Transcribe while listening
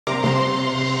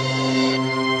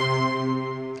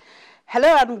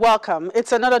Hello and welcome.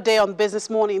 It's another day on Business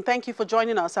Morning. Thank you for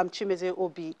joining us. I'm Chimeze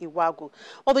Obi Iwagu.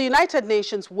 Well, the United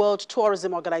Nations World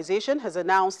Tourism Organization has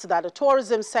announced that the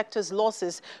tourism sector's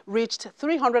losses reached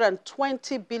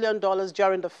 $320 billion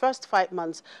during the first 5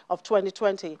 months of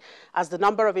 2020, as the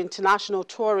number of international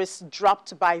tourists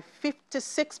dropped by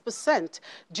 56%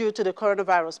 due to the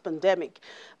coronavirus pandemic.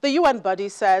 The UN body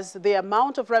says the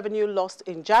amount of revenue lost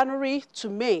in January to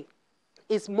May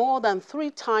is more than 3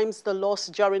 times the loss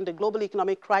during the global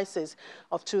economic crisis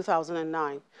of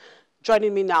 2009.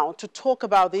 Joining me now to talk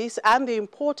about this and the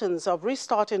importance of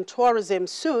restarting tourism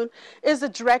soon is the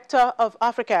Director of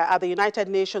Africa at the United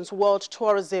Nations World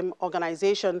Tourism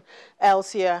Organization,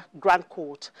 Elsia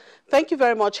Grandcourt. Thank you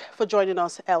very much for joining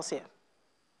us, Elsia.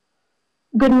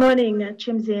 Good morning,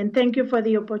 Chimze, and thank you for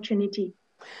the opportunity.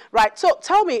 Right. So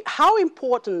tell me, how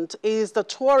important is the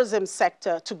tourism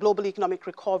sector to global economic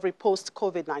recovery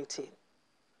post-COVID-19?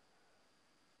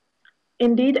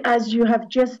 Indeed, as you have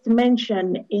just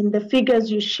mentioned in the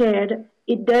figures you shared,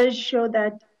 it does show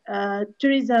that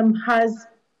tourism has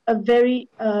a very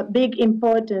big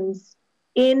importance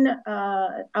in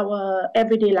our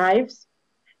everyday lives.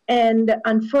 And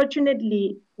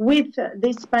unfortunately, with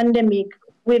this pandemic,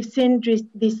 we've seen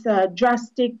this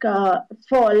drastic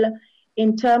fall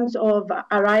in terms of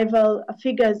arrival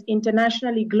figures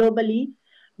internationally, globally,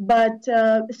 but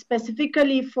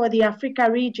specifically for the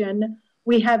Africa region,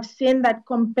 we have seen that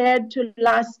compared to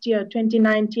last year,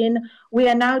 2019, we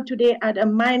are now today at a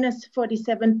minus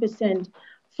 47%.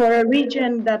 For a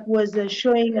region that was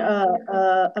showing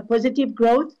a positive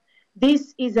growth,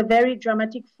 this is a very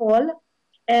dramatic fall.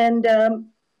 And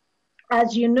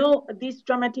as you know, this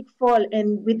dramatic fall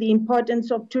and with the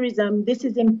importance of tourism, this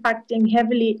is impacting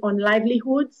heavily on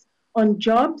livelihoods, on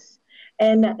jobs.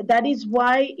 And that is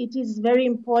why it is very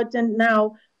important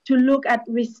now to look at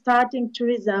restarting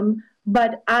tourism,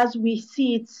 but as we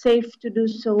see it safe to do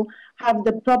so, have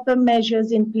the proper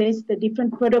measures in place, the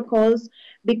different protocols,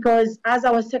 because as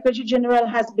our Secretary General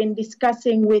has been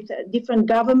discussing with different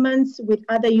governments, with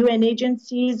other UN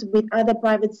agencies, with other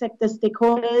private sector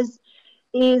stakeholders,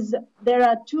 is there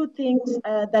are 2 things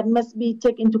that must be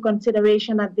taken into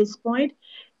consideration at this point.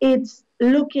 It's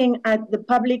looking at the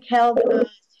public health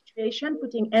situation,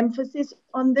 putting emphasis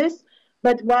on this,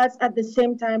 but whilst at the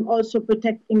same time also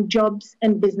protecting jobs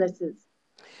and businesses.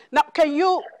 Now, can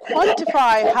you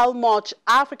quantify how much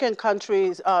African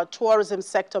countries' tourism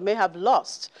sector may have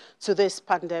lost to this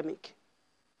pandemic?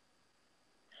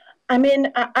 I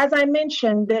mean, as I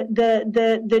mentioned,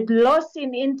 the loss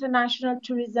in international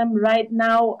tourism right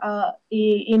now,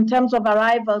 in terms of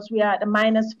arrivals, we are at a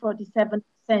minus 47%.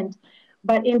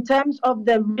 But in terms of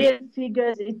the real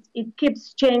figures, it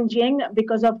keeps changing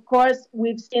because, of course,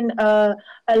 we've seen a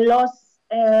loss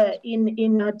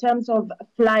in terms of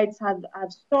flights have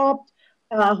stopped.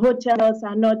 Hotels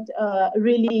are not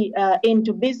really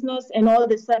into business, and all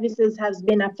the services has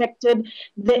been affected.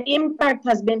 The impact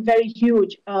has been very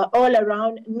huge all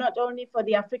around, not only for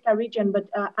the Africa region, but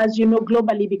as you know,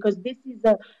 globally, because this is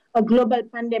a global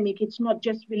pandemic. It's not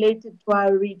just related to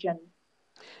our region.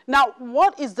 Now,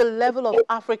 what is the level of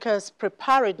Africa's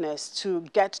preparedness to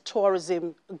get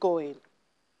tourism going?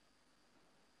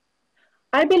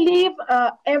 I believe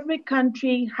every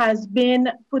country has been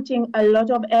putting a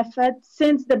lot of effort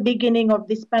since the beginning of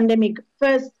this pandemic,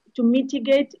 first to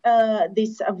mitigate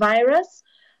this virus,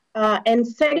 and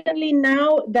secondly,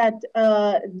 now that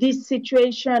this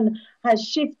situation has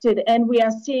shifted and we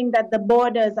are seeing that the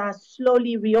borders are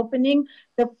slowly reopening,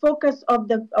 the focus of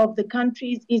the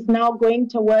countries is now going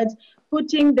towards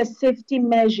putting the safety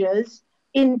measures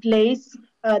in place,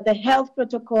 the health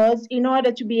protocols, in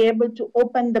order to be able to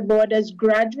open the borders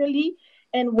gradually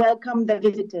and welcome the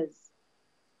visitors.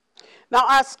 Now,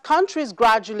 as countries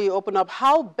gradually open up,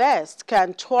 how best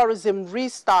can tourism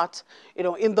restart,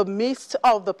 in the midst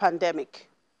of the pandemic?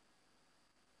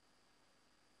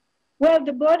 Well,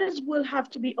 the borders will have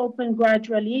to be open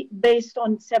gradually based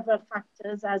on several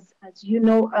factors, as you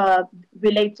know,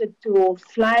 related to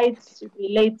flights,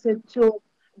 related to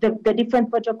the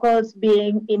different protocols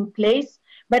being in place.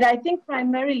 But I think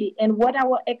primarily, and what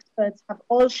our experts have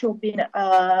also been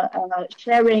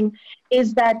sharing,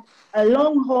 is that a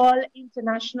long-haul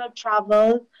international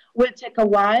travel will take a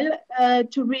while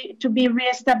to be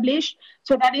reestablished.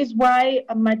 So that is why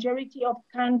a majority of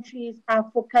countries are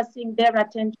focusing their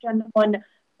attention on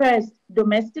first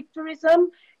domestic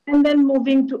tourism, and then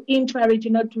moving to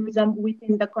intra-regional tourism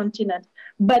within the continent.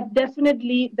 But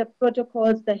definitely the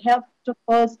protocols, the health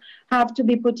protocols have to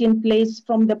be put in place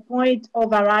from the point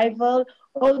of arrival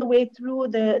all the way through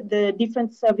the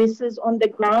different services on the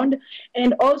ground,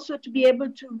 and also to be able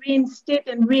to reinstate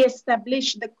and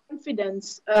reestablish the confidence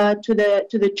confidence to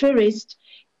the tourist,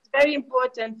 it's very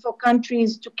important for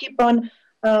countries to keep on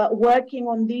working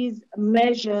on these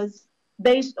measures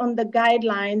based on the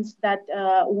guidelines that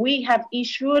we have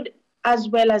issued, as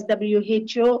well as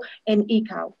WHO and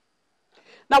ICAO.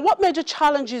 Now, what major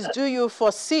challenges do you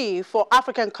foresee for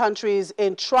African countries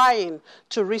in trying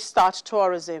to restart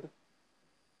tourism?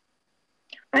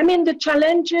 I mean, the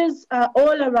challenges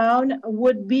all around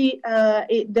would be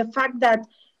the fact that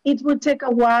it would take a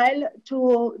while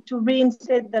to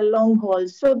reinstate the long haul.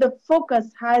 So the focus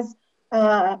has,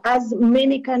 as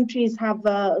many countries have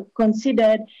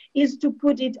considered, is to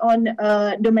put it on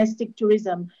domestic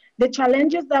tourism. The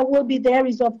challenges that will be there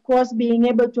is, of course, being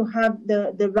able to have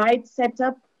the right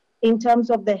setup in terms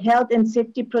of the health and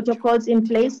safety protocols in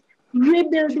place,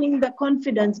 rebuilding the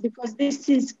confidence, because this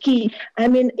is key. I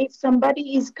mean, if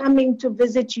somebody is coming to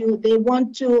visit you, they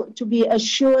want to be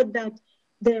assured that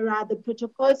there are the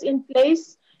protocols in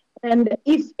place. And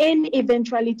if any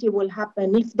eventuality will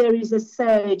happen, if there is a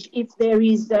surge, if there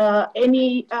is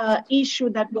any issue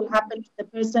that will happen to the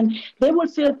person, they will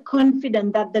feel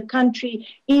confident that the country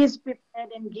is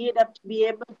prepared and geared up to be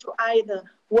able to either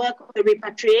work on the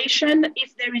repatriation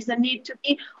if there is a need to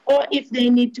be, or if they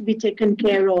need to be taken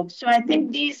care of. So I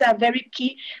think these are very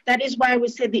key. That is why we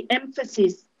say the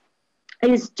emphasis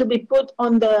is to be put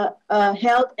on the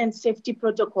health and safety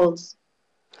protocols.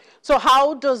 So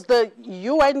how does the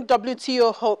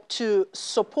UNWTO hope to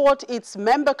support its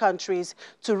member countries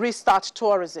to restart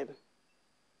tourism?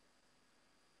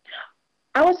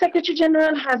 Our Secretary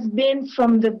General has been,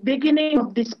 from the beginning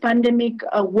of this pandemic,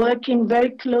 working very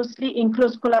closely in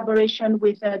close collaboration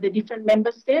with the different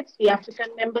member states, the African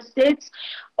member states,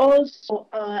 also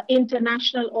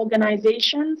international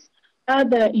organizations,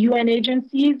 the UN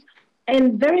agencies,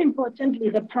 and very importantly,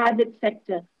 the private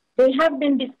sector. They have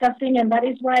been discussing, and that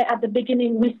is why at the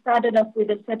beginning we started off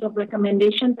with a set of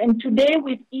recommendations. And today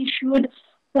we've issued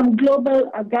some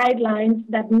global guidelines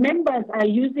that members are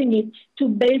using it to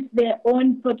base their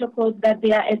own protocols that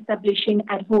they are establishing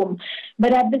at home.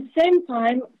 But at the same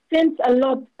time, since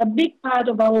a big part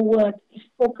of our work is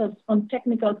focused on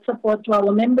technical support to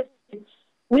our member states,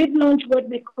 we've launched what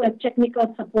we call a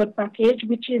technical support package,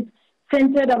 which is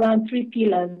centered around 3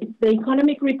 pillars. It's the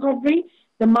economic recovery,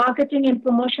 the marketing and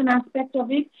promotion aspect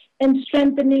of it, and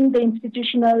strengthening the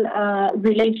institutional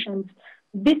relations.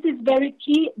 This is very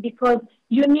key because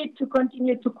you need to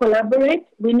continue to collaborate.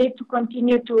 We need to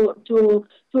continue to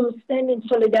stand in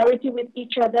solidarity with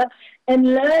each other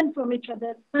and learn from each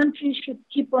other. Countries should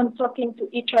keep on talking to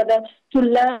each other to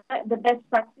learn the best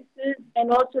practices and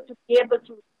also to be able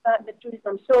to start the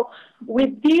tourism. So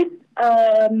with these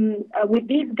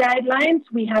guidelines,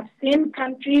 we have seen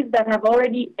countries that have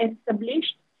already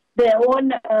established their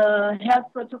own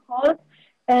health protocols,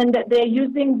 and they're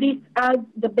using this as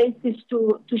the basis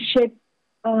to shape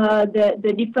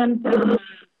the different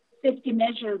safety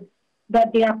measures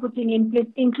that they are putting in place,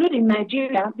 including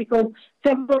Nigeria, because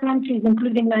several countries,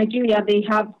 including Nigeria, they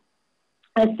have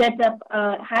set up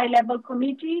high-level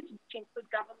committees, which include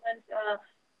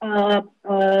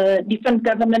different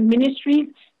government ministries,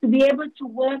 to be able to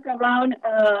work around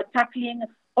tackling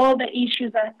all the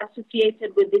issues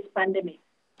associated with this pandemic.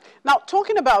 Now,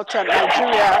 talking about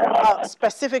Nigeria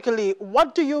specifically,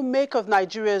 what do you make of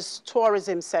Nigeria's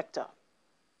tourism sector?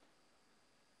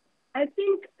 I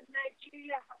think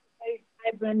Nigeria has a very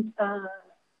vibrant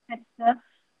sector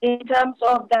in terms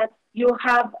of that you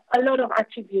have a lot of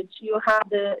attributes. You have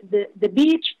the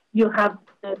beach, you have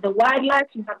the wildlife,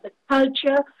 you have the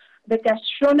culture, the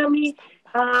gastronomy.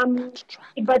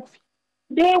 But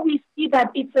there we see that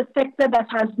it's a sector that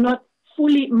has not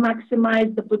fully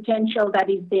maximized the potential that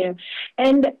is there.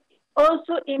 And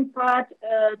also in part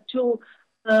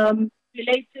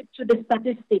related to the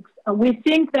statistics. We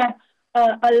think that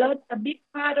a big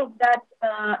part of that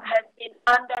has been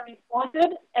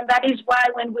underreported, and that is why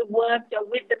when we worked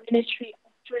with the Ministry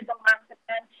of Tourism Master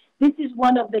Plan, this is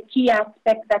one of the key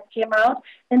aspects that came out.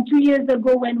 And 2 years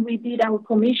ago, when we did our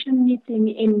commission meeting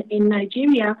in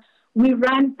Nigeria, we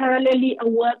ran parallelly a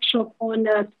workshop on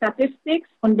statistics,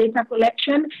 on data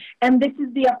collection, and this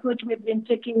is the approach we've been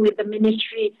taking with the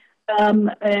ministry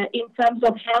in terms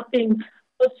of helping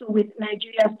also with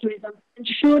Nigeria's tourism,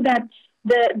 ensure that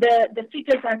the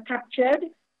figures are captured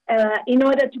in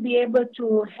order to be able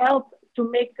to help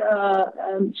to make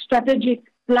strategic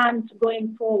plans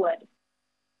going forward.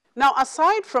 Now,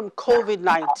 aside from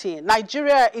COVID-19,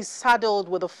 Nigeria is saddled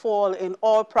with a fall in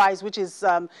oil price, which is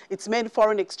its main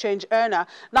foreign exchange earner.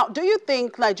 Now, do you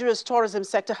think Nigeria's tourism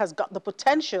sector has got the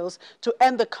potentials to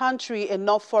earn the country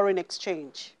enough foreign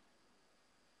exchange?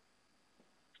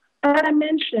 I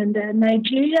mentioned,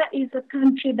 Nigeria is a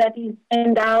country that is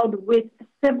endowed with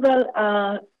several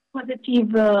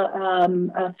positive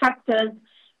factors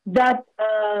that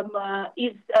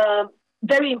is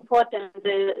very important,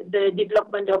 the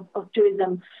development of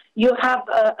tourism. You have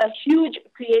a huge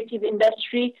creative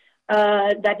industry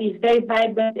that is very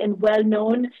vibrant and well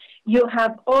known. You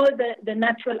have all the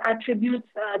natural attributes,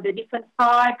 the different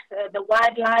parks, the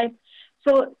wildlife.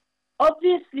 So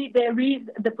obviously there is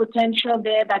the potential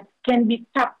there that can be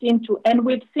tapped into. And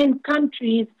we've seen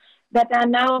countries that are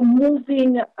now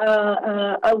moving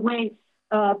away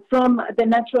from the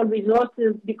natural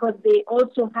resources because they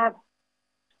also have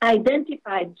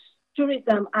identified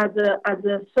tourism as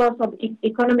a source of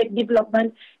economic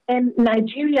development. And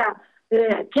Nigeria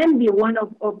can be one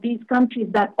of these countries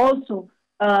that also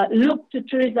look to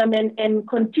tourism and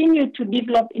continue to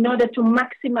develop in order to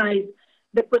maximize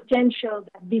the potential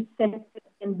that this sector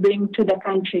can bring to the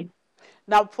country.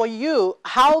 Now, for you,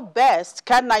 how best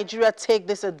can Nigeria take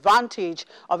this advantage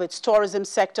of its tourism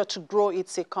sector to grow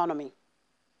its economy?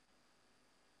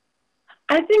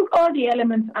 I think all the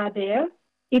elements are there.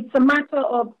 It's a matter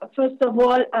of, first of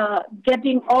all,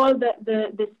 getting all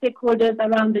the stakeholders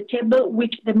around the table,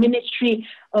 which the ministry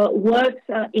works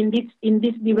in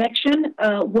this direction,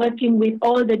 working with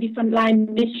all the different line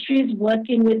ministries,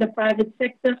 working with the private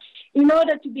sector, in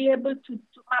order to be able to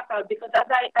map out. Because as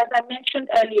I mentioned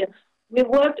earlier, we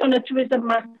worked on a tourism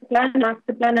master plan.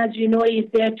 Master plan, as you know, is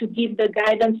there to give the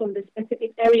guidance on the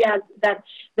specific areas that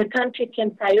the country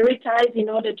can prioritize in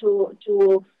order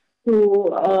to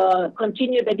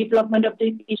continue the development of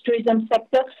the tourism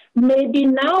sector. Maybe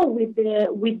now with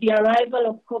the arrival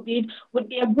of COVID would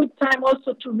be a good time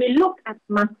also to relook at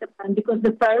master plan, because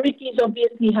the priorities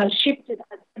obviously have shifted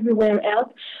as everywhere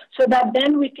else, so that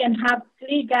then we can have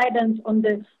clear guidance on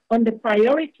the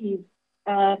priorities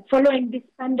following this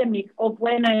pandemic of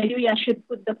where Nigeria should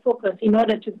put the focus in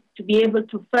order to be able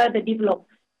to further develop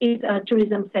its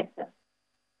tourism sector.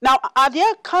 Now, are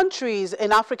there countries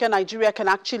in Africa Nigeria can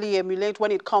actually emulate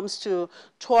when it comes to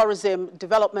tourism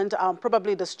development,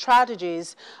 probably the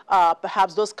strategies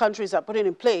perhaps those countries are putting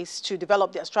in place to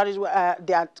develop their strategy,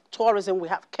 their tourism? We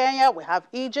have Kenya, we have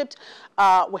Egypt,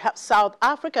 we have South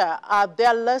Africa. Are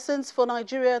there lessons for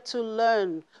Nigeria to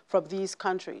learn from these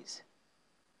countries?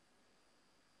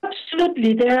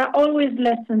 Absolutely. There are always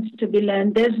lessons to be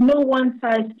learned. There's no one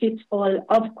size fits all.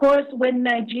 Of course, when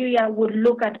Nigeria would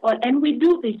look at all, and we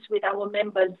do this with our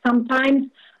members, sometimes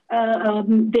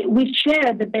we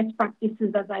share the best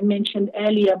practices, as I mentioned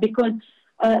earlier, because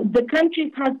the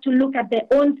countries have to look at their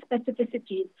own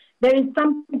specificities. There is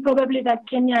something probably that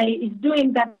Kenya is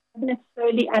doing that doesn't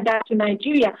necessarily adapt to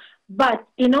Nigeria, but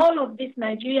in all of this,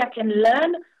 Nigeria can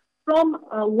learn from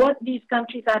what these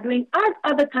countries are doing, as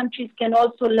other countries can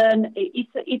also learn.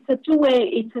 It's a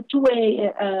two-way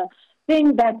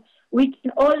thing that we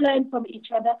can all learn from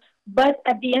each other. But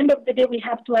at the end of the day, we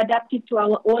have to adapt it to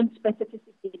our own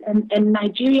specificities, and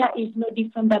Nigeria is no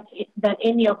different than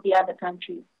any of the other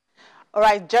countries. All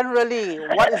right. Generally,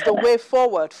 what is the way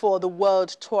forward for the world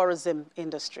tourism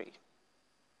industry?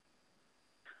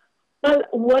 Well,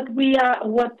 what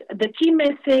the key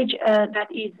message that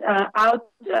is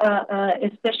out,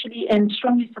 especially and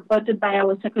strongly supported by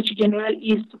our Secretary General,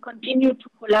 is to continue to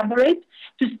collaborate,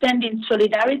 to stand in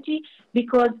solidarity,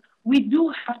 because we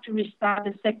do have to restart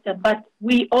the sector, but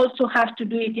we also have to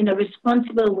do it in a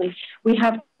responsible way. We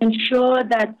have to ensure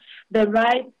that the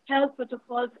right health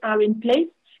protocols are in place.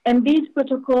 And these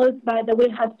protocols, by the way,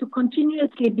 have to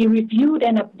continuously be reviewed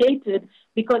and updated,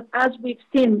 because as we've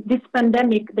seen, this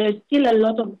pandemic, there's still a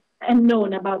lot of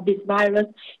unknown about this virus.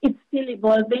 It's still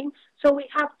evolving. So we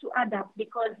have to adapt,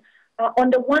 because on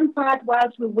the one part,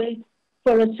 whilst we wait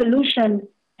for a solution,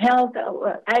 health,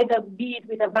 either be it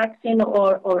with a vaccine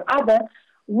or other,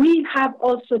 we have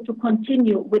also to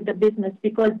continue with the business,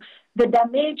 because the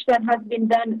damage that has been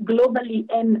done globally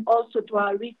and also to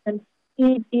our region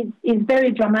is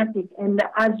very dramatic. And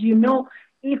as you know,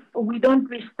 if we don't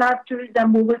restart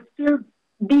tourism, we will still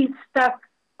be stuck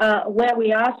where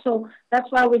we are. So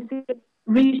that's why we say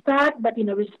restart, but in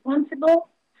a responsible,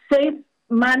 safe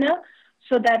manner,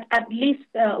 so that at least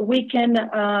we can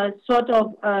sort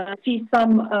of see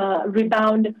some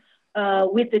rebound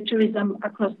with the tourism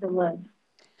across the world.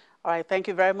 All right, thank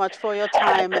you very much for your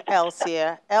time, Elsie.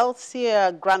 Elsie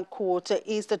Grandcourt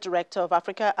is the Director of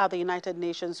Africa at the United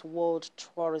Nations World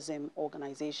Tourism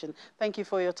Organization. Thank you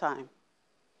for your time.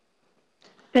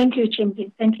 Thank you,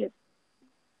 Chimpi. Thank you.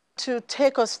 To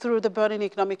take us through the burning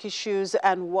economic issues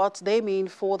and what they mean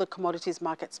for the commodities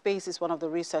market space is one of the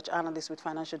research analysts with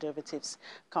financial derivatives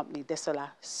company, Desola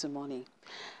Sumoni.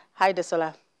 Hi,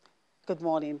 Desola. Good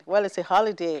morning. Well, it's a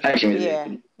holiday Hi, here.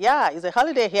 Chimeze. Yeah, it's a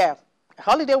holiday here. A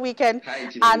holiday weekend. Hi,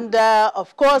 Chimeze. And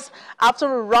of course, after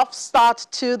a rough start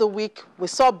to the week, we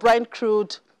saw Brent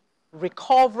crude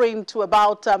recovering to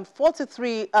about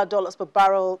 $43 per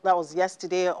barrel. That was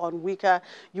yesterday on weaker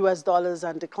US dollars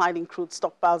and declining crude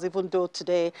stockpiles, even though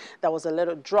today there was a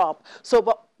little drop. So,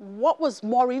 but what was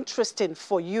more interesting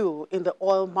for you in the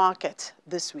oil market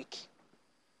this week?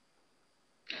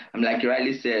 Like you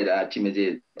rightly said,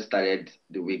 Chimeze started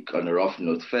the week on a rough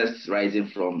note. First,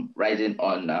 rising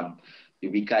on the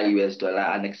weaker US dollar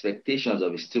and expectations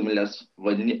of a stimulus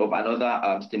of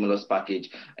another stimulus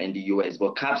package in the US.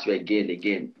 But caps were gained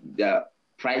again. The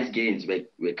price gains were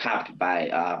capped by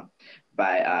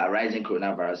rising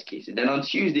coronavirus cases. Then on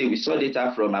Tuesday, we saw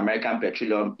data from American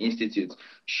Petroleum Institute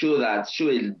show a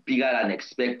bigger than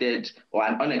expected or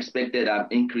an unexpected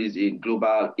increase in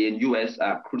U.S.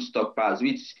 Crude stockpiles,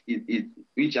 which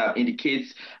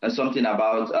indicates something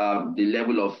about the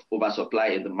level of oversupply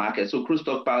in the market. So crude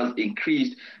stockpiles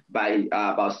increased by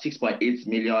about 6.8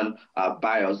 million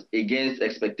barrels against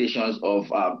expectations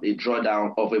of a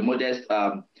drawdown of a modest.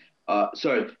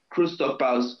 Crude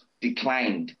stockpiles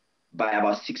declined by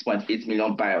about 6.8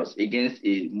 million barrels against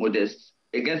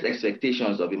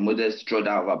expectations of a modest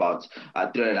drawdown of about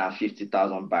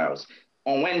 350,000 barrels.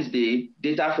 On Wednesday,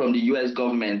 data from the U.S.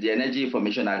 government, the Energy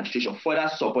Information Administration, further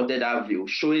supported our view,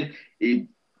 showing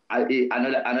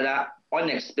another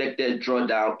unexpected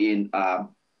drawdown in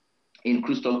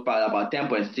crude stockpile, about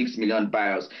 10.6 million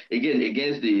barrels, again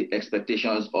against the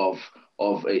expectations of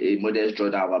a modest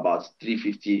drawdown of about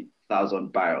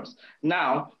 350,000 barrels.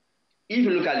 Now, if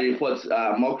you look at the reports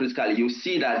more critically, you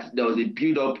see that there was a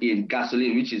buildup in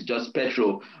gasoline, which is just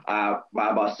petrol, by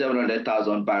about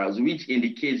 700,000 barrels, which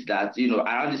indicates that,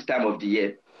 around this time of the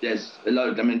year, there's a lot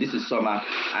of, this is summer,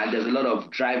 and there's a lot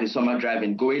of summer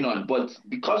driving going on. But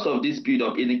because of this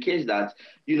buildup, it indicates that,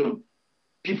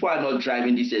 people are not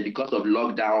driving this year because of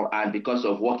lockdown and because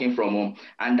of working from home.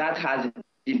 And that has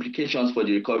implications for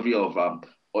the recovery of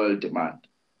oil demand.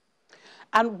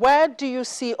 And where do you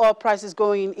see oil prices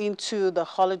going into the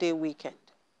holiday weekend?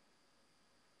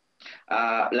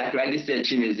 Like rightly said,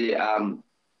 Chimeze,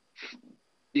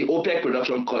 the OPEC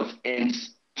production cut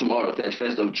ends tomorrow,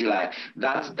 31st of July.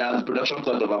 That's production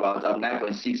cut of about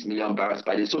 9.6 million barrels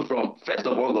per day. So from 1st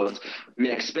of August,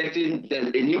 we're expecting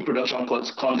that a new production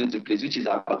cut comes into place, which is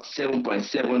about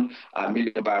 7.7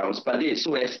 million barrels per day.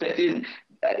 So we're expecting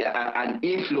an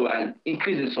inflow and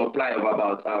increase in supply of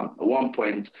about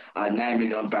 1.9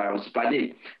 million barrels per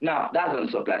day. Now, that's on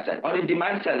the supply side. On the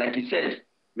demand side, like you said,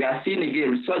 we are seeing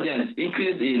again resurgence,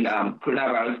 increase in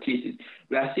coronavirus cases.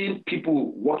 We are seeing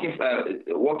people working from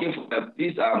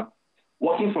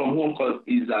home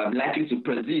is likely to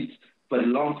persist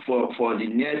for the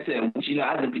near term, which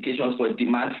has implications for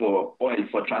demand for oil,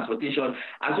 for transportation,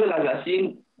 as well as we are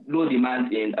seeing low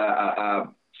demand in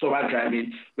summer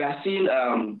driving. We are seeing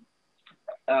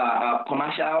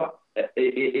commercial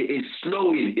is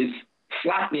slowing, is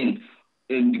flattening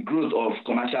in the growth of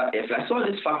commercial airflight. So all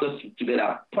these factors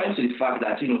together point to the fact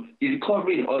that the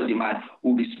recovery in oil demand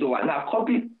will be slower. Now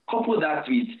couple that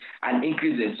with an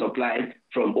increase in supply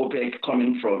from OPEC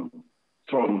coming from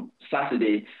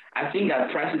Saturday, I think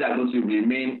that prices are going to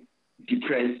remain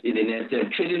depressed in the near term,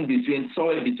 trading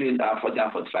somewhere between $40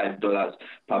 and $45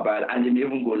 per barrel, and they may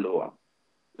even go lower.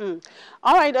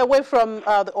 All right, away from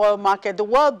the oil market, the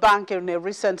World Bank in a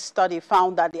recent study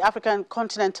found that the African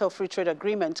Continental Free Trade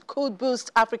Agreement could boost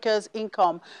Africa's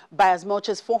income by as much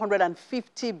as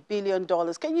 $450 billion.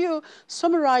 Can you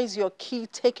summarize your key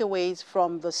takeaways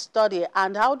from the study,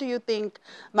 and how do you think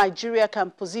Nigeria can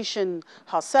position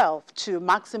herself to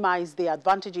maximize the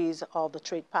advantages of the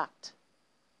trade pact?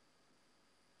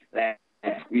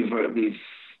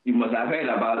 You must have heard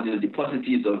about the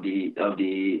positives of the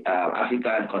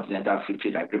African Continental Free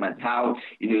Trade Agreement. How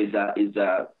is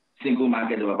a single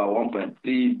market of about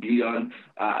 1.3 billion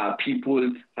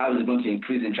people. How is it going to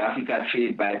increase intra-Africa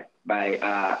trade by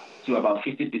to about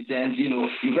 50%?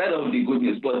 You've heard of the good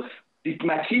news, but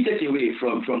my key takeaway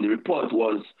from the report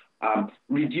was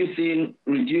reducing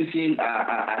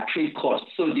trade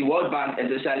costs. So the World Bank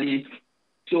essentially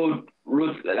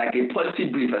wrote like a policy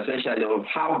brief essentially of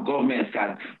how governments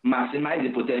can maximize the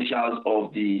potentials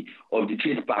of the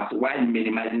trade pact while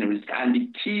minimizing the risk. And the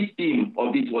key theme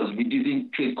of it was reducing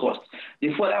trade costs.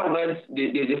 They further went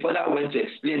to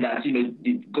explain that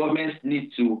the governments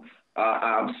need to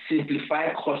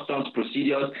simplify customs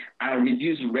procedures and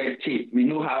reduce red tape. We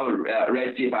know how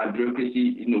red tape and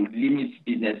bureaucracy limits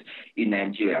business in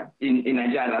Nigeria, in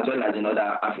Nigeria as well as in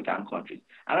other African countries.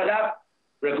 Another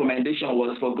recommendation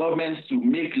was for governments to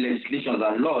make legislations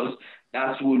and laws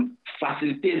that will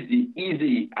facilitate the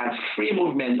easy and free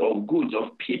movement of goods,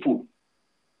 of people,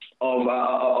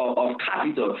 of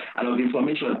capital and of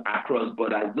information across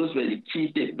borders. Those were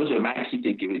those were my key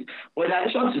takeaways. But in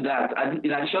addition to that,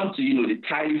 in addition to the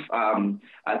tariff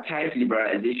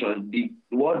liberalization, the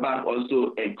World Bank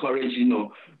also encouraged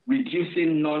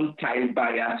reducing non-tariff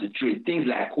barriers to trade, things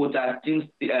like quotas,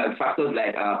 factors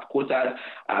like quotas,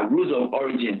 rules of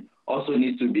origin also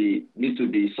need to be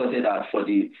sorted out for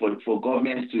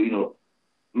governments to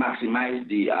maximize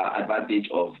the advantage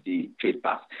of the trade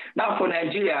pact. Now, for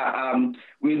Nigeria,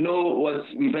 we know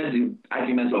we've heard the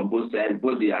arguments on both sides,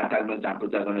 both the antagonists and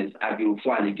protagonists argue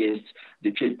for and against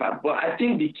the trade pact. But I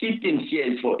think the key thing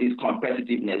here is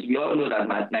competitiveness. We all know that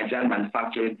Nigerian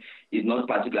manufacturing is not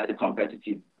particularly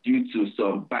competitive due to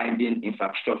some binding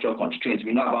infrastructure constraints.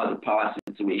 We know about the power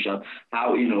situation,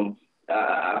 how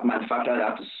manufacturers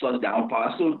have to source their own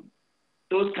power. So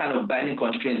those kind of binding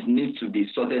constraints need to be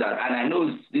sorted out. And I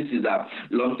know this is a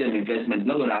long-term investment. It's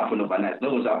not going to happen overnight. It's not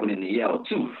going to happen in a year or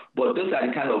two. But those are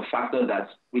the kind of factors that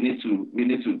we need to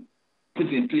put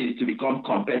in place to become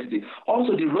competitive.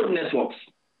 Also, the road networks.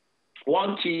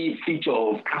 One key feature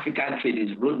of African trade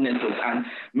is road networks, and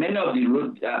many of the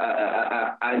road,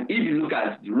 and if you look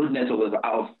at the road networks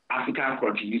of African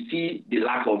countries, you see the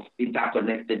lack of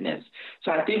interconnectedness.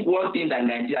 So I think one thing that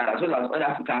Nigeria, as well as other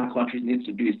African countries, need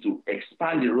to do is to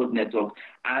expand the road network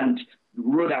and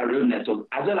road and rail network,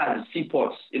 as well as the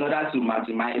seaports, in order to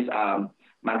maximize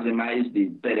the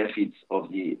benefits of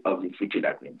the free trade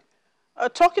agreement.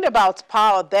 Talking about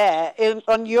power there,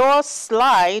 on your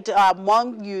slide,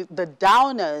 among the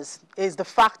downers is the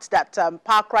fact that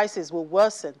power crisis will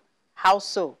worsen. How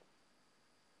so?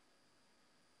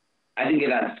 I didn't get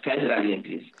that. Can you say that again,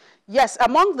 please? Yes,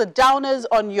 among the downers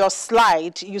on your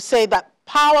slide, you say that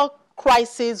power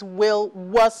crisis will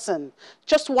worsen.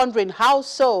 Just wondering, how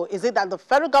so? Is it that the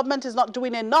federal government is not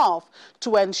doing enough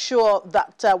to ensure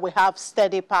that we have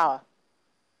steady power?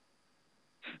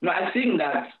 No, I think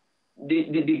that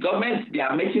the government, they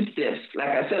are making steps. Like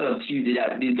I said on Tuesday,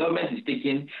 that the federal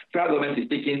government is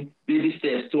taking baby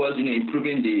steps towards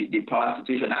improving the power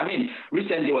situation. I mean,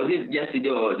 recently, was it yesterday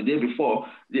or the day before,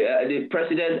 the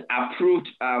president approved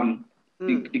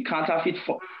the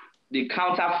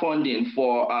counter funding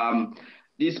for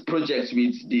these projects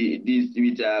with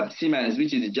Siemens,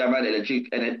 which is the German electric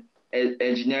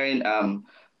engineering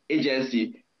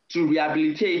agency, to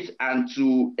rehabilitate and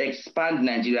to expand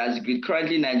Nigeria's grid.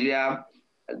 Currently, Nigeria,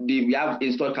 we have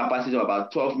installed capacity of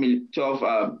about 12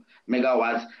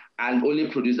 megawatts and only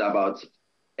produce about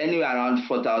anywhere around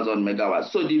 4,000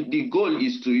 megawatts. So the goal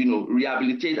is to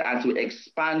rehabilitate and to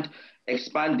expand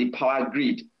the power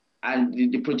grid. And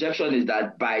the projection is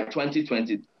that by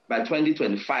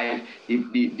 2025,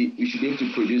 we should be able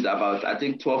to produce about, I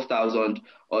think, 12,000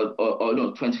 or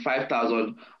no,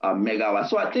 25,000 megawatts.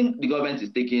 So I think the government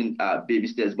is taking baby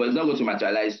steps, but it's not going to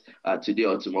materialize today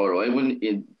or tomorrow, or even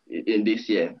in this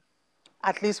year.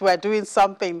 At least we're doing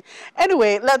something.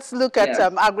 Anyway, let's look at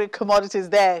agri-commodities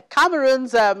there.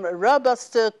 Cameroon's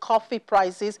Robusta coffee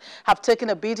prices have taken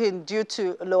a beating due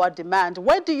to lower demand.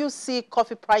 Where do you see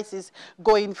coffee prices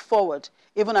going forward,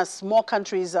 even as more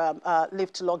countries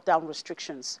lift lockdown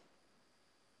restrictions?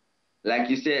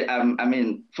 Like you said, I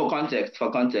mean, for context, there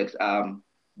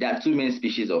are two main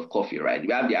species of coffee, right?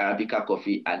 We have the Arabica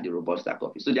coffee and the Robusta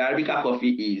coffee. So the Arabica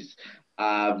coffee is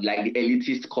like the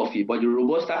elitist coffee, but the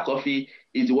Robusta coffee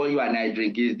is the one you and I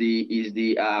drink. Is the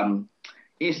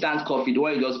instant coffee, the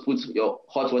one you just put your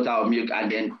hot water or milk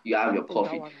and then you have your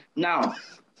coffee. Now,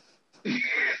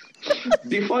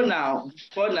 before now,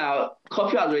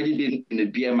 coffee has already been in the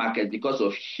bear market because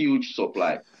of huge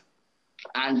supply,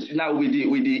 and now with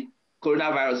the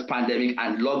coronavirus pandemic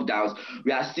and lockdowns,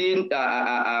 we are seeing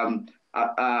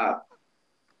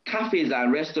cafes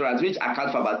and restaurants, which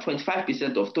account for about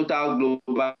 25% of total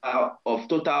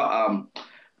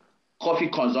coffee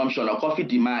consumption or coffee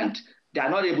demand. They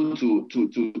are not able to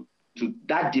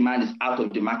that demand is out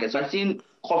of the market. So I've seen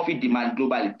coffee demand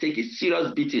globally take a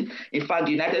serious beating. In fact,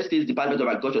 the United States Department of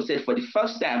Agriculture said for the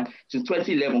first time since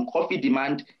 2011, coffee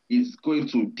demand is going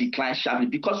to decline sharply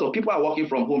because of people are working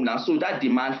from home now. So that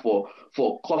demand for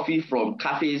coffee from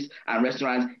cafes and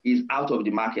restaurants is out of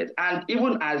the market. And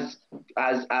even as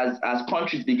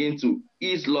countries begin to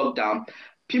ease lockdown,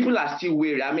 people are still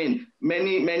wary. I mean,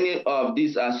 many of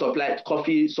these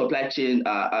coffee supply chain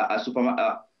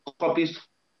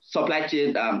supply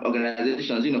chain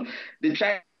organizations, they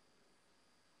try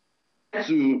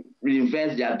to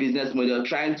reinvent their business model,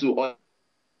 trying to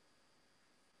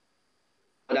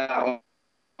order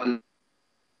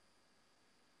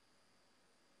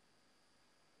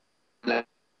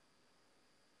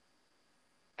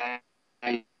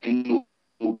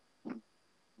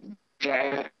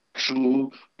drive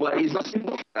through, but it's not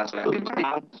simple as well.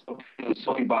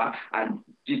 So people and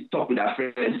just talk with their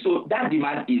friends. So that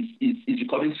demand is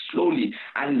recovering slowly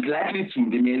and is likely to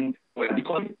remain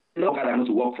because local are going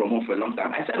to work from home for a long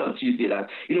time. I said on Tuesday that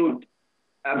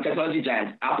technology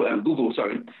giant Apple, Google,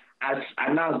 has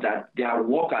announced that their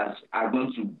workers are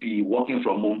going to be working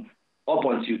from home up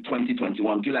until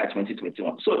 2021, July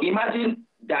 2021. So imagine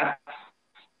that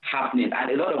happening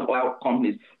and a lot of oil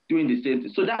companies doing the same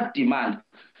thing. So that demand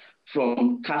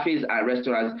from cafes and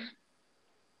restaurants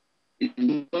is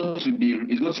going to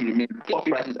remain.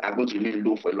 Coffee prices are going to remain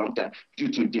low for a long time due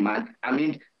to demand.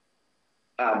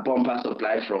 Bumper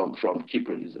supply from key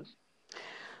producers.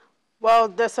 Well,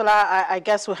 Desola, I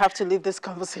guess we have to leave this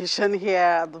conversation here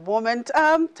at the moment.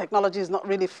 Technology is not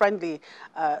really friendly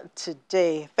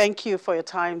today. Thank you for your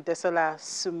time, Desola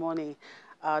Sumoni.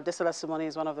 Desola Sumoni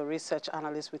is one of the research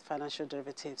analysts with Financial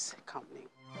Derivatives Company.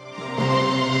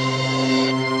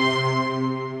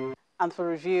 And for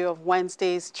review of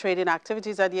Wednesday's trading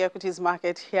activities at the equities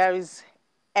market, here is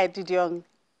Edidion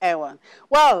Ewan.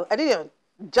 Well, Edidion,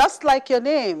 just like your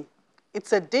name,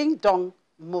 it's a ding-dong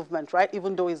movement, right?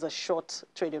 Even though it's a short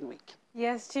trading week.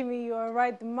 Yes, Jimmy, you are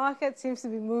right. The market seems to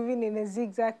be moving in a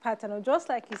zigzag pattern, or just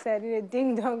like you said, in a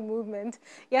ding-dong movement.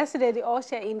 Yesterday, the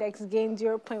all-share index gained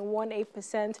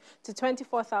 0.18% to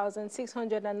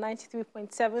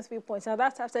 24,693.73 points. Now,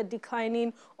 that's after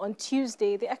declining on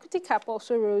Tuesday. The equity cap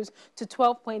also rose to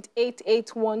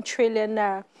 12.881 trillion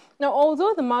naira. Now,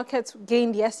 although the markets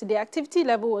gained yesterday, activity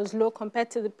level was low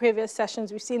compared to the previous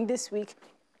sessions we've seen this week.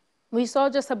 We saw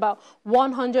just about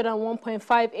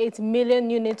 101.58 million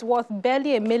units worth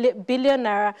barely $1 billion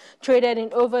naira traded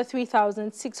in over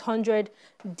 3,600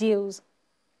 deals.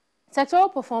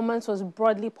 Sectoral performance was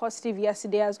broadly positive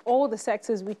yesterday as all the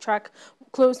sectors we track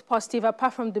closed positive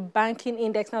apart from the banking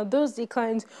index. Now, those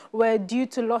declines were due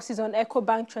to losses on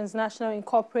EcoBank Transnational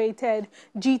Incorporated,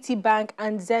 GT Bank,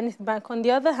 and Zenith Bank. On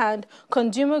the other hand,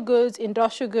 consumer goods,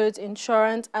 industrial goods,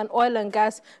 insurance, and oil and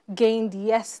gas gained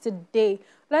yesterday.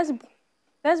 Let's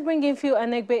bring in Phil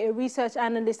Anegbe, a research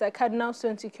analyst at Cardinal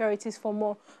Stone Securities, for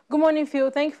more. Good morning, Phil.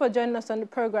 Thank you for joining us on the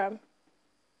program.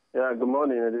 Yeah, good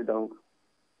morning, Edidong.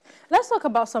 Let's talk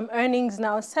about some earnings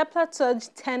now. Seplat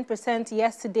surged 10%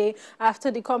 yesterday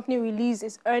after the company released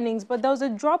its earnings, but there was a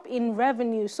drop in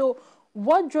revenue. So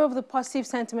what drove the positive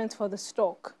sentiment for the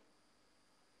stock?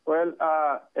 Well,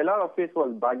 a lot of it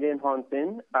was bargain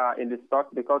hunting in the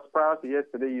stock because prior to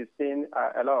yesterday, you've seen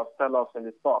a lot of sell-offs in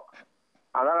the stock.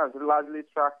 And that has largely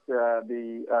tracked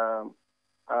the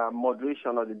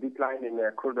moderation or the decline in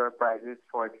crude oil prices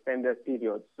for extended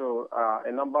periods. So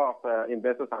a number of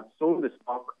investors have sold the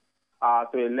stock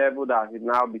to a level that it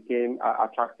now became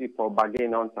attractive for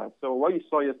bargain hunters. So what you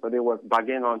saw yesterday was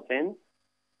bargain hunting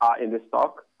in the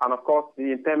stock. And of course,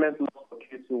 the impairment loss for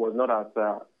Q2 was not as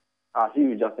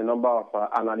huge as a number of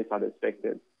analysts had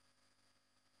expected.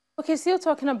 Okay, still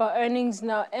talking about earnings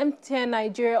now. MTN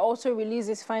Nigeria also released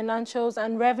its financials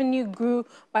and revenue grew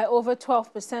by over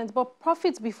 12%, but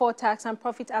profits before tax and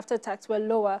profits after tax were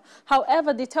lower.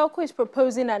 However, the telco is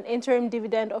proposing an interim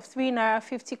dividend of 3 naira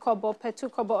 50 kobo per 2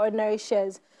 kobo ordinary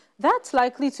shares. That's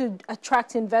likely to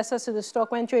attract investors to the stock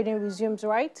when trading resumes,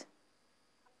 right?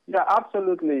 Yeah,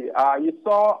 absolutely. You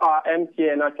saw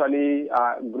MTN actually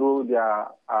grow their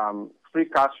free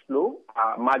cash flow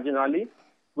marginally,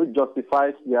 which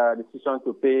justifies their decision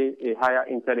to pay a higher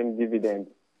interim dividend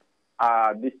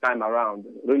this time around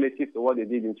relative to what they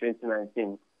did in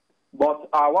 2019. But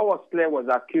what was clear was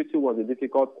that Q2 was a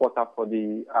difficult quarter for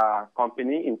the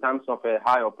company in terms of a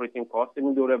high operating cost.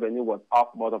 Even though revenue was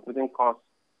up, but operating cost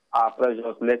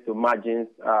pressures led to margins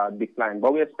decline.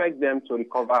 But we expect them to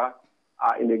recover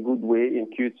in a good way in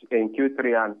Q3 and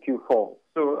Q4.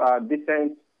 So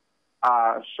decent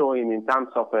showing in terms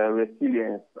of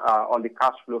resilience on the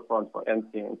cash flow front for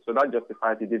MTN. So that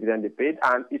justifies the dividend they paid,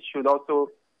 and it should also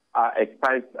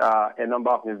excite a number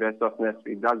of investors next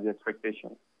week. That's the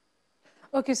expectation.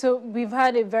 Okay, so we've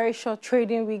had a very short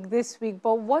trading week this week,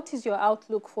 but what is your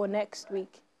outlook for next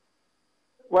week?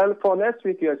 Well, for next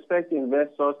week, you expect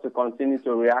investors to continue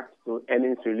to react to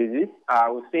earnings releases.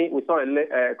 We saw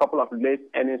a couple of late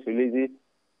earnings releases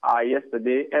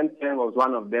yesterday. MTN was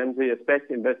one of them. So you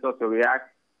expect investors to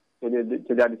react to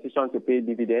their decision to pay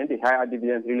dividend, a higher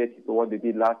dividend relative to what they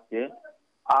did last year.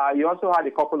 You also had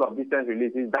a couple of decent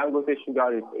releases. Dangote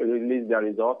Sugar released their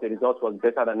results. The result was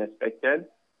better than expected.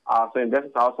 So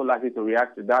investors are also likely to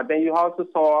react to that. Then you also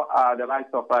saw the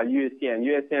likes of UACN.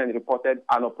 UACN reported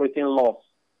an operating loss.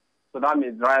 So that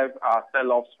may drive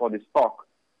sell-offs for the stock.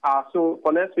 So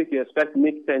for next week, you expect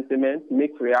mixed sentiment,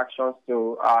 mixed reactions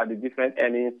to the different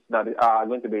earnings that are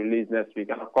going to be released next week.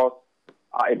 And of course,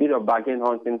 a bit of bargain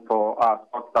hunting for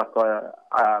stocks that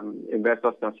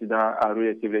investors consider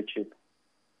relatively cheap.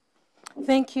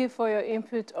 Thank you for your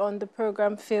input on the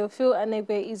program, Phil. Phil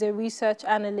Anegbe is a research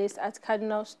analyst at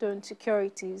Cardinal Stone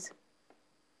Securities.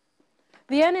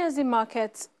 The NSE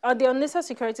market, the unlisted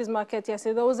securities market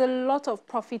yesterday, there was a lot of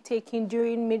profit taking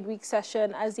during midweek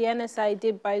session as the NSI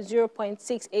dipped by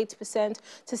 0.68%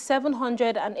 to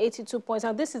 782 points.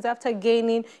 Now, this is after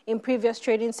gaining in previous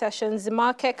trading sessions. The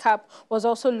market cap was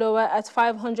also lower at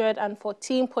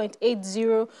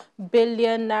 514.80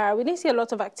 billion naira. We didn't see a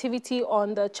lot of activity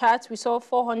on the charts. We saw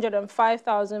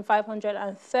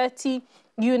 405,530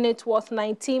 unit worth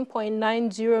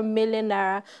 19.90 million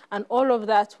naira, and all of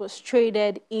that was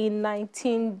traded in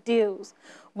 19 deals.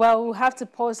 Well, we'll have to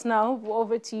pause now.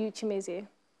 Over to you, Chimezie.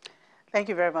 Thank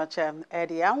you very much,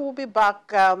 Eddie. And we'll be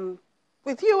back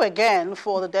with you again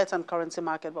for the debt and currency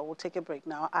market, but we'll take a break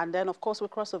now. And then, of course, we'll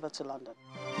cross over to London.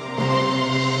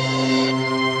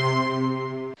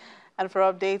 And for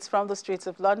updates from the streets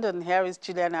of London, here is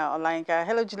Juliana Olainka.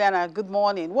 Hello, Juliana. Good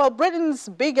morning. Well, Britain's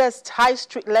biggest high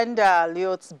street lender,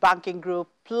 Lloyds Banking Group,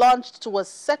 plunged to a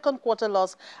second quarter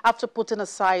loss after putting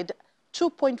aside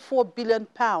 £2.4 billion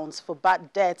for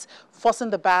bad debts, forcing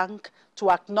the bank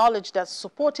to acknowledge that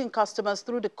supporting customers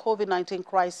through the COVID-19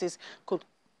 crisis could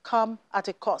come at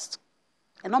a cost.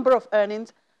 A number of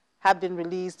earnings have been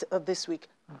released this week.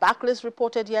 Barclays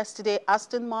reported yesterday,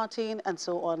 Aston Martin, and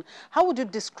so on. How would you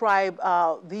describe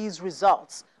these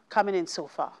results coming in so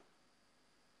far?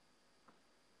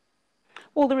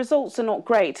 Well, the results are not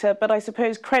great, but I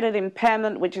suppose credit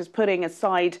impairment, which is putting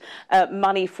aside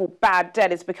money for bad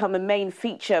debt, has become a main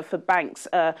feature for banks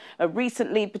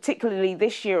recently, particularly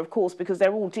this year, of course, because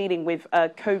they're all dealing with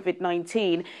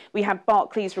COVID-19. We had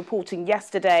Barclays reporting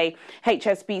yesterday,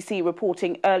 HSBC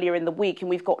reporting earlier in the week, and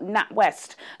we've got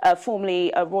NatWest,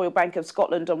 formerly Royal Bank of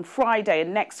Scotland, on Friday.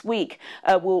 And next week,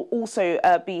 we'll also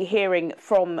be hearing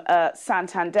from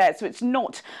Santander. So it's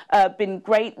not been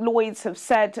great. Lloyds have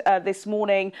said this morning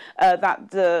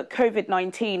that the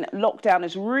COVID-19 lockdown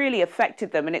has really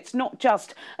affected them. And it's not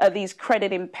just these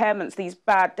credit impairments, these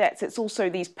bad debts, it's also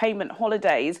these payment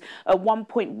holidays.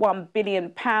 £1.1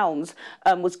 billion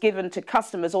was given to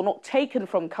customers, or not taken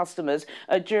from customers,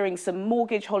 during some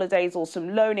mortgage holidays or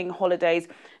some loaning holidays.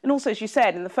 And also, as you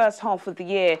said, in the first half of the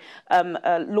year,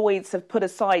 Lloyds have put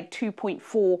aside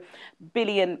 £2.4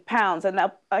 billion.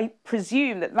 And I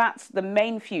presume that that's the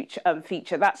main feature.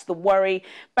 That's the worry.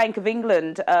 Bank of England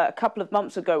a couple of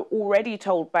months ago already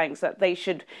told banks that they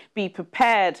should be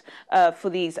prepared for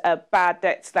these bad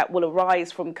debts that will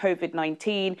arise from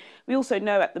COVID-19. We also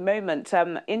know at the moment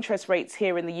interest rates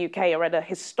here in the UK are at a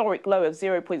historic low of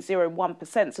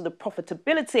 0.01%. So the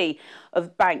profitability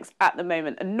of banks at the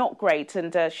moment are not great.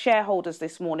 And shareholders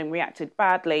this morning reacted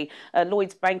badly.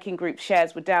 Lloyds Banking Group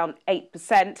shares were down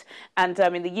 8%. And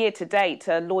in the year to date,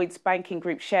 Lloyds Banking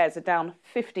Group shares are down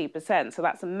 50%. So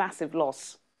that's a massive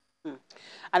loss.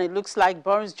 And it looks like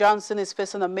Boris Johnson is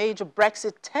facing a major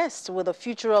Brexit test with the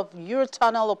future of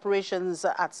Eurotunnel operations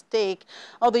at stake.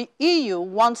 The EU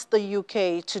wants the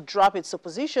UK to drop its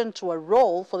opposition to a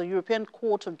role for the European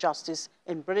Court of Justice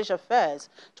in British affairs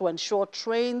to ensure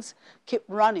trains keep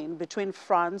running between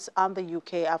France and the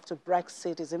UK after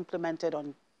Brexit is implemented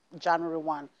on January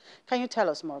 1. Can you tell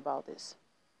us more about this?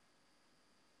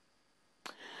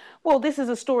 Well, this is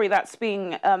a story that's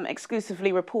being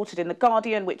exclusively reported in The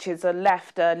Guardian, which is a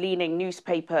left-leaning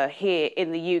newspaper here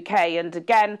in the UK. And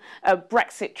again,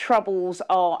 Brexit troubles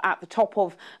are at the top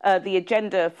of the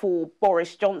agenda for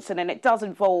Boris Johnson, and it does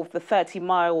involve the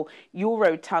 30-mile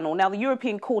Eurotunnel. Now, the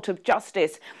European Court of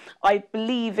Justice, I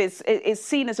believe, is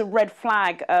seen as a red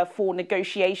flag for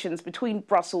negotiations between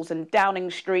Brussels and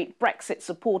Downing Street. Brexit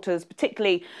supporters,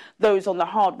 particularly those on the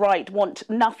hard right, want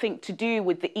nothing to do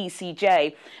with the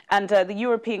ECJ. And the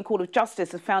European Court of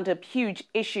Justice has found a huge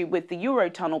issue with the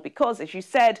Eurotunnel because, as you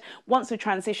said, once the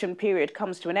transition period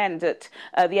comes to an end at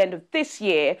the end of this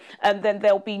year, then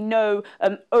there'll be no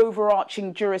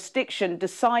overarching jurisdiction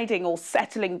deciding or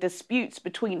settling disputes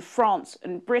between France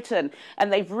and Britain.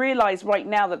 And they've realised right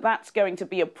now that that's going to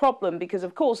be a problem because,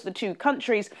 of course, the two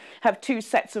countries have two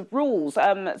sets of rules.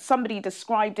 Somebody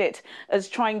described it as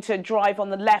trying to drive on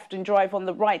the left and drive on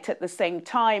the right at the same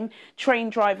time. Train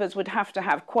drivers would have to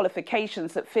have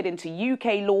qualifications that fit into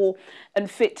UK law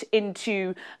and fit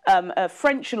into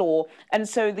French law. And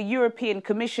so the European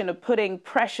Commission are putting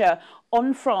pressure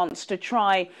on France to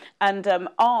try and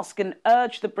ask and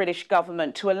urge the British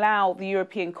government to allow the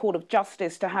European Court of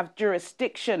Justice to have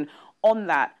jurisdiction on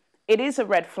that. it is a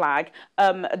red flag.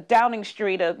 Downing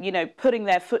Street are, putting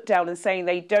their foot down and saying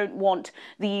they don't want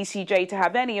the ECJ to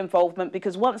have any involvement,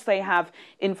 because once they have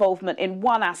involvement in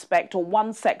one aspect or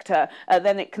one sector,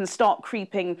 then it can start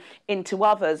creeping into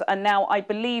others. And now I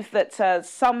believe that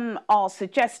some are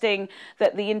suggesting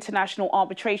that the International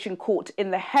Arbitration Court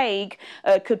in The Hague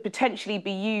could potentially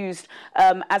be used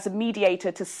as a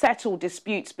mediator to settle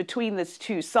disputes between the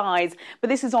two sides. But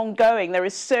this is ongoing. There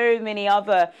is so many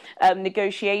other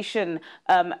negotiation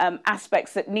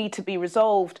aspects that need to be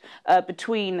resolved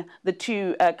between the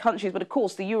two countries. But of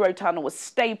course, the Eurotunnel was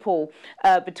staple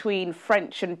between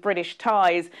French and British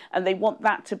ties, and they want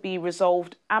that to be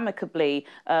resolved amicably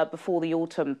before the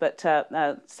autumn. But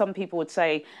some people would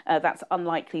say that's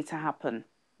unlikely to happen.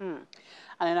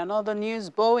 And in another news,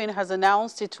 Boeing has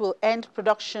announced it will end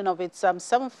production of its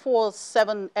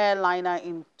 747 airliner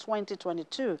in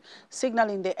 2022,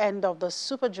 signaling the end of the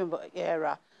Super Jumbo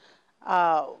era.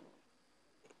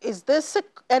 Is this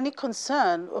any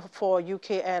concern for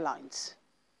UK airlines?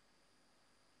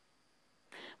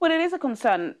 Well, it is a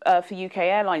concern for UK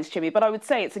airlines, Jimmy, but I would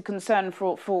say it's a concern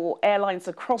for airlines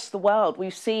across the world.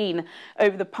 We've seen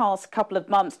over the past couple of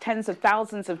months, tens of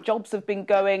thousands of jobs have been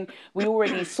going. We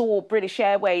already saw British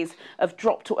Airways have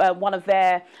dropped one of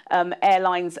their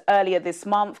airlines earlier this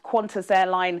month. Qantas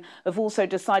Airline have also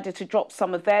decided to drop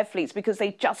some of their fleets because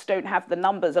they just don't have the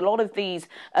numbers. A lot of these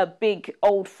big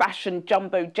old-fashioned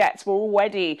jumbo jets were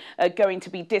already going to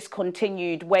be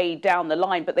discontinued way down the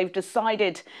line, but they've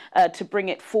decided to bring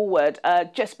it forward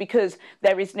just because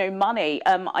there is no money.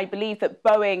 I believe that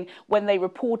Boeing, when they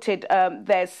reported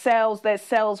their sales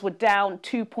were down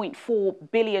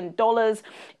 $2.4 billion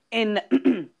in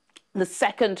the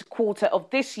second quarter of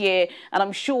this year. And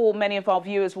I'm sure many of our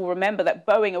viewers will remember that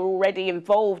Boeing are already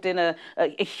involved in a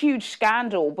huge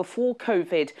scandal before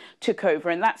COVID took over.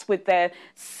 And that's with their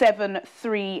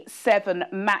 737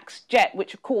 MAX jet,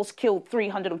 which of course killed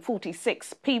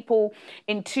 346 people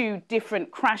in 2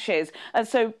 different crashes. And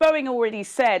so Boeing already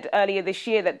said earlier this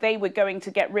year that they were going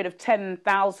to get rid of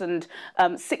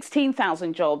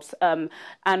 16,000 jobs. And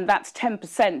that's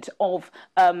 10% of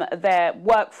their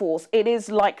workforce. It is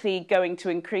likely going to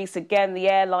increase again. The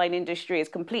airline industry is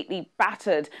completely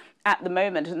battered at the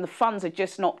moment, and the funds are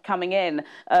just not coming in.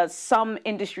 Some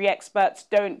industry experts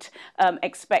don't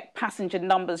expect passenger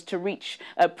numbers to reach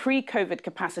pre-COVID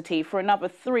capacity for another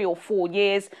 3 or 4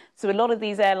 years. So a lot of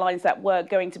these airlines that were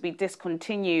going to be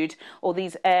discontinued, or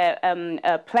these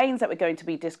planes that were going to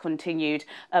be discontinued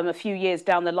a few years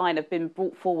down the line, have been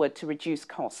brought forward to reduce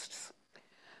costs.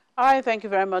 All right, thank you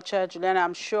very much, Juliana.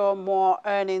 I'm sure more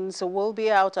earnings will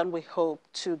be out, and we hope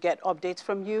to get updates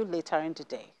from you later in the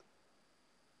day.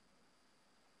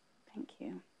 Thank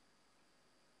you.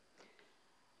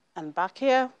 And back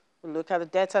here, we'll look at the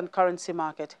debt and currency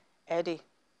market. Eddie.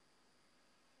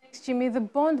 Thanks, Jimmy. The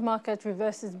bond market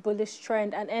reverses bullish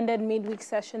trend and ended midweek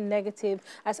session negative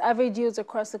as average yields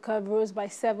across the curve rose by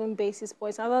 7 basis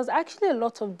points. Now, there was actually a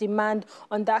lot of demand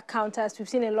on that counter, as we've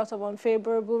seen a lot of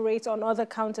unfavorable rates on other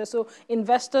counters. So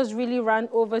investors really ran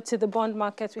over to the bond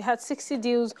market. We had 60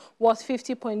 deals worth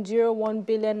 50.01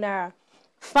 billion naira.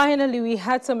 Finally, we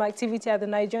had some activity at the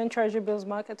Nigerian Treasury bills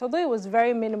market. Although it was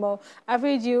very minimal,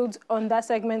 average yields on that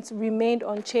segment remained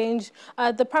unchanged.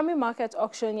 At the primary market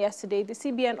auction yesterday, the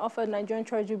CBN offered Nigerian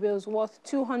Treasury bills worth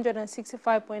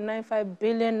 265.95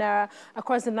 billion naira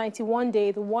across the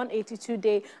 91-day, the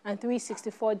 182-day, and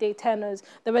 364-day tenors.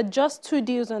 There were just 2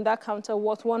 deals on that counter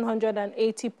worth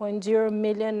 180.0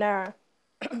 million naira.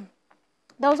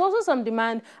 There was also some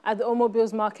demand at the Omo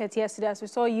Bills market yesterday as we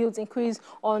saw yields increase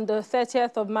on the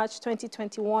 30th of March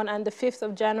 2021 and the 5th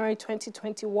of January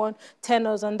 2021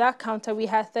 tenors. On that counter, we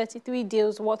had 33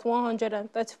 deals worth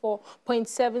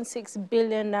 134.76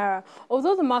 billion naira.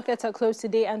 Although the markets are closed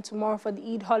today and tomorrow for the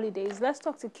Eid holidays, let's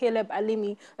talk to Caleb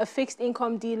Alimi, a fixed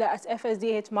income dealer at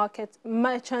FSDH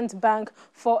Merchant Bank,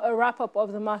 for a wrap-up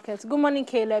of the markets. Good morning,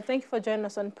 Caleb. Thank you for joining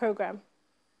us on the program.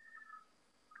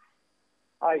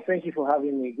 Hi, thank you for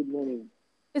having me. Good morning.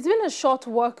 It's been a short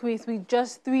work week with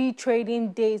just 3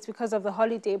 trading days because of the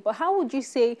holiday, but how would you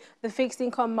say the fixed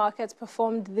income markets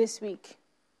performed this week?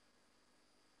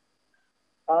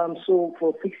 So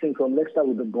for fixed income, let's start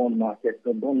with the bond market.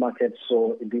 The bond market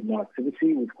saw a bit more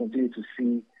activity. We've continued to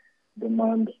see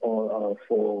demand for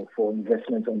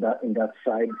investment in that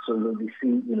side. So we'll be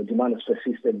seeing, demand has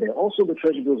persisted there. Also, the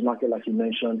Treasury bills market, like you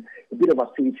mentioned, a bit of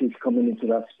activity is coming into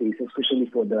that space, especially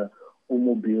for the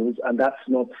Omo Bills, and that's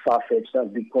not far-fetched.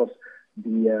 That's because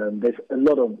there's a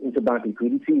lot of interbank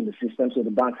liquidity in the system, so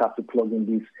the banks have to plug in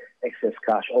this excess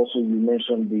cash. Also, you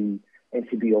mentioned the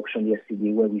NCB auction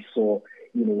yesterday, where we saw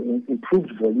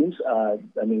improved volumes.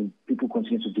 I mean, people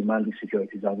continue to demand these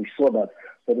securities, and we saw that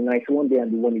for the 91-day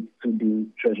and the 182-day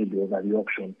Treasury bills at the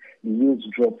auction, the yields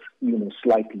dropped,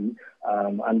 slightly,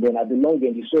 and then at the long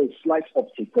end, you saw a slight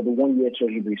uptick for the 1-year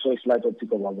Treasury bill. You saw a slight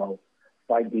uptick of about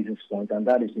 5 basis points, and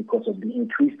that is because of the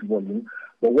increased volume.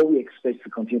 But what we expect to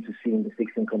continue to see in the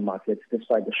fixed income markets,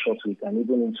 despite the short week and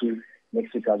even into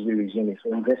next week as we resume, is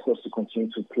for investors to continue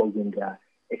to plug in their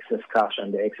excess cash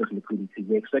and their excess liquidity.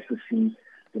 We expect to see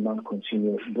demand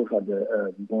continue both at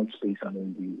the bond space and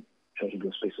in the Treasury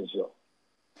bill space as well.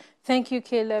 Thank you,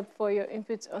 Caleb, for your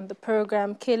input on the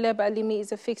program. Caleb Alimi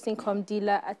is a fixed income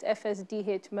dealer at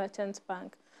FSDH Merchants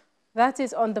Bank. That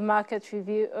is on the market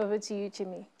review. Over to you,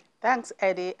 Jimmy. Thanks,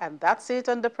 Eddie. And that's it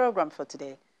on the program for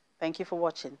today. Thank you for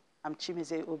watching. I'm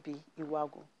Chimezie Obi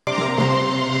Iwagu.